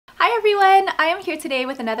Hi everyone! I am here today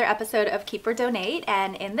with another episode of Keep or Donate,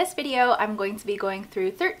 and in this video I'm going to be going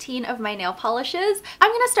through 13 of my nail polishes. I'm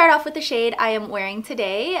going to start off with the shade I am wearing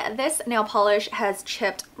today. This nail polish has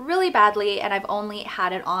chipped really badly and I've only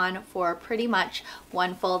had it on for pretty much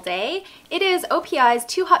one full day. It is OPI's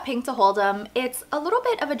Too Hot Pink to Hold 'Em. It's a little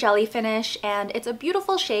bit of a jelly finish and it's a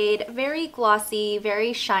beautiful shade, very glossy,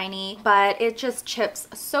 very shiny, but it just chips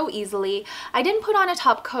so easily. I didn't put on a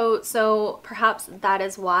top coat, so perhaps that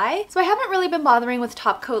is why. So I haven't really been bothering with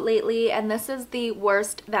top coat lately, and this is the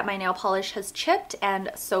worst that my nail polish has chipped,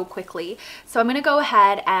 and so quickly. So I'm gonna go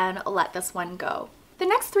ahead and let this one go. The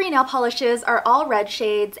next three nail polishes are all red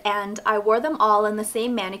shades, and I wore them all in the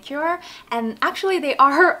same manicure, and actually they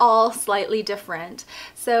are all slightly different.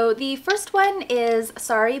 So the first one is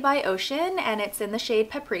Sorry by Ocean, and it's in the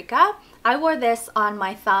shade Paprika. I wore this on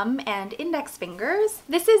my thumb and index fingers.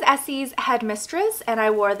 This is Essie's Head Mistress, and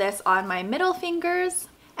I wore this on my middle fingers.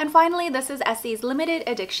 And finally, this is Essie's Limited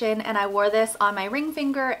Addiction, and I wore this on my ring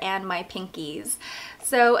finger and my pinkies.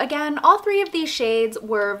 So again, all three of these shades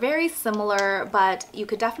were very similar, but you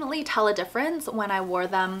could definitely tell a difference when I wore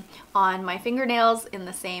them on my fingernails in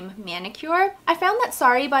the same manicure. I found that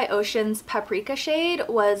Sorry by Ocean's Paprika shade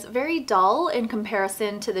was very dull in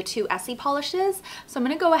comparison to the two Essie polishes, so I'm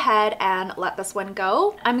going to go ahead and let this one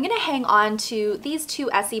go. I'm going to hang on to these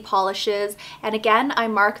two Essie polishes, and again, I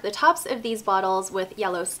mark the tops of these bottles with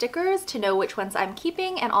yellow stickers to know which ones I'm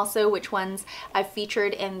keeping and also which ones I've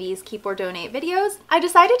featured in these Keep or Donate videos. I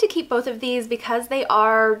decided to keep both of these because they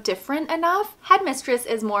are different enough. Head Mistress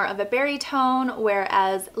is more of a berry tone,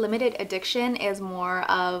 whereas Limited Addiction is more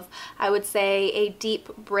of, I would say, a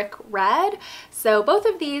deep brick red. So both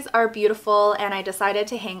of these are beautiful, and I decided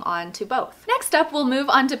to hang on to both. Next up, we'll move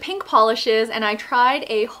on to pink polishes, and I tried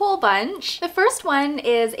a whole bunch. The first one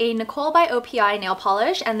is a Nicole by OPI nail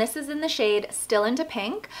polish, and this is in the shade Still Into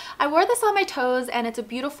Pink. I wore this on my toes, and it's a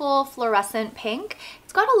beautiful fluorescent pink.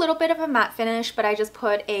 It's got a little bit of a matte finish, but I just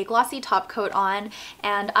put a glossy top coat on,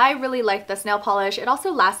 and I really like this nail polish. It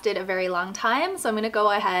also lasted a very long time, so I'm going to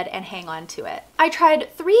go ahead and hang on to it. I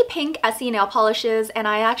tried 3 pink Essie nail polishes, and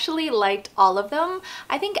I actually liked all of them.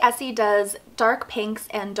 I think Essie does dark pinks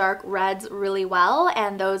and dark reds really well,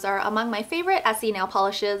 and those are among my favorite Essie nail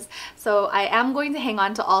polishes, so I am going to hang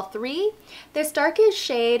on to all 3. This darkest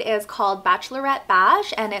shade is called Bachelorette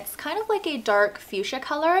Bash, and it's kind of like a dark fuchsia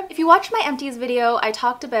color. If you watched my empties video, I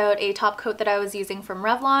talked about a top coat that I was using from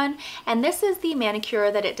Revlon, and this is the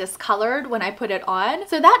manicure that it discolored when I put it on.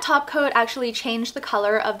 So that top coat actually changed the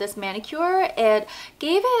color of this manicure. It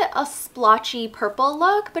gave it a splotchy purple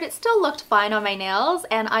look, but it still looked fine on my nails,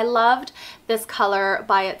 and I loved this color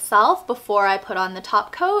by itself before I put on the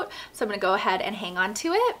top coat, so I'm going to go ahead and hang on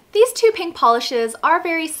to it. These two pink polishes are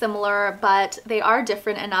very similar, but they are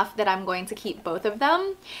different enough that I'm going to keep both of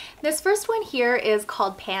them. This first one here is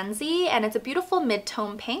called Pansy, and it's a beautiful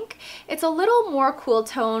mid-tone pink. It's a little more cool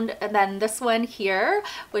toned than this one here,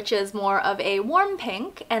 which is more of a warm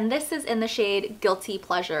pink, and this is in the shade Guilty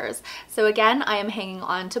Pleasures. So again, I am hanging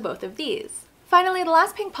on to both of these. Finally, the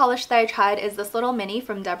last pink polish that I tried is this little mini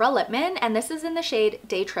from Deborah Lippmann, and this is in the shade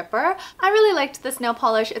Daytripper. I really liked this nail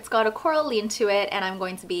polish. It's got a coral lean to it, and I'm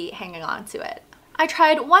going to be hanging on to it. I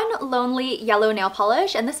tried one Lonely yellow nail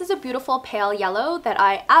polish, and this is a beautiful pale yellow that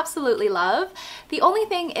I absolutely love. The only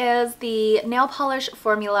thing is the nail polish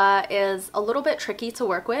formula is a little bit tricky to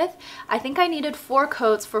work with. I think I needed 4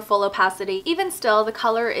 coats for full opacity. Even still, the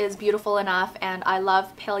color is beautiful enough, and I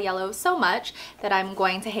love pale yellow so much that I'm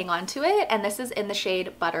going to hang on to it, and this is in the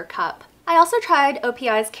shade Buttercup. I also tried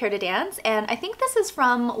OPI's Care to Dance, and I think this is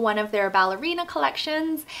from one of their ballerina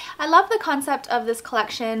collections. I love the concept of this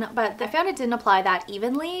collection, but I found it didn't apply that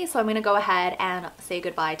evenly, so I'm going to go ahead and say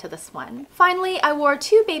goodbye to this one. Finally, I wore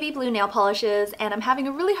 2 baby blue nail polishes, and I'm having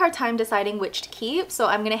a really hard time deciding which to keep, so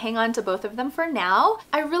I'm going to hang on to both of them for now.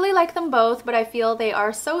 I really like them both, but I feel they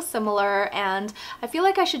are so similar, and I feel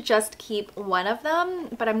like I should just keep one of them,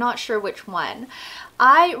 but I'm not sure which one.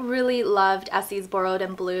 I really loved Essie's Borrowed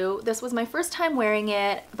and Blue. This was my first time wearing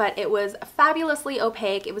it, but it was fabulously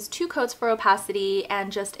opaque. It was 2 coats for opacity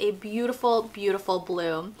and just a beautiful, beautiful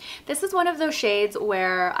blue. This is one of those shades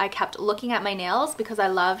where I kept looking at my nails because I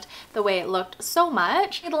loved the way it looked so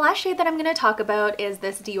much. The last shade that I'm going to talk about is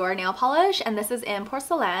this Dior nail polish, and this is in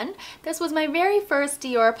Porcelaine. This was my very first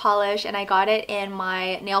Dior polish, and I got it in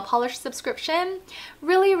my nail polish subscription.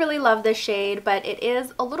 Really, really love this shade, but it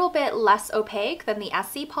is a little bit less opaque than the the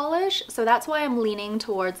Essie polish, so that's why I'm leaning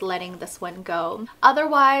towards letting this one go.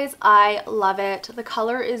 Otherwise, I love it. The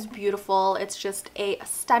color is beautiful. It's just a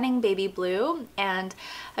stunning baby blue, and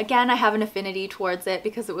again, I have an affinity towards it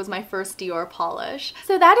because it was my first Dior polish.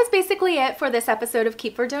 So that is basically it for this episode of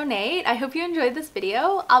Keep or Donate. I hope you enjoyed this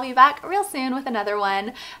video. I'll be back real soon with another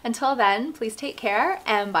one. Until then, please take care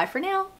and bye for now.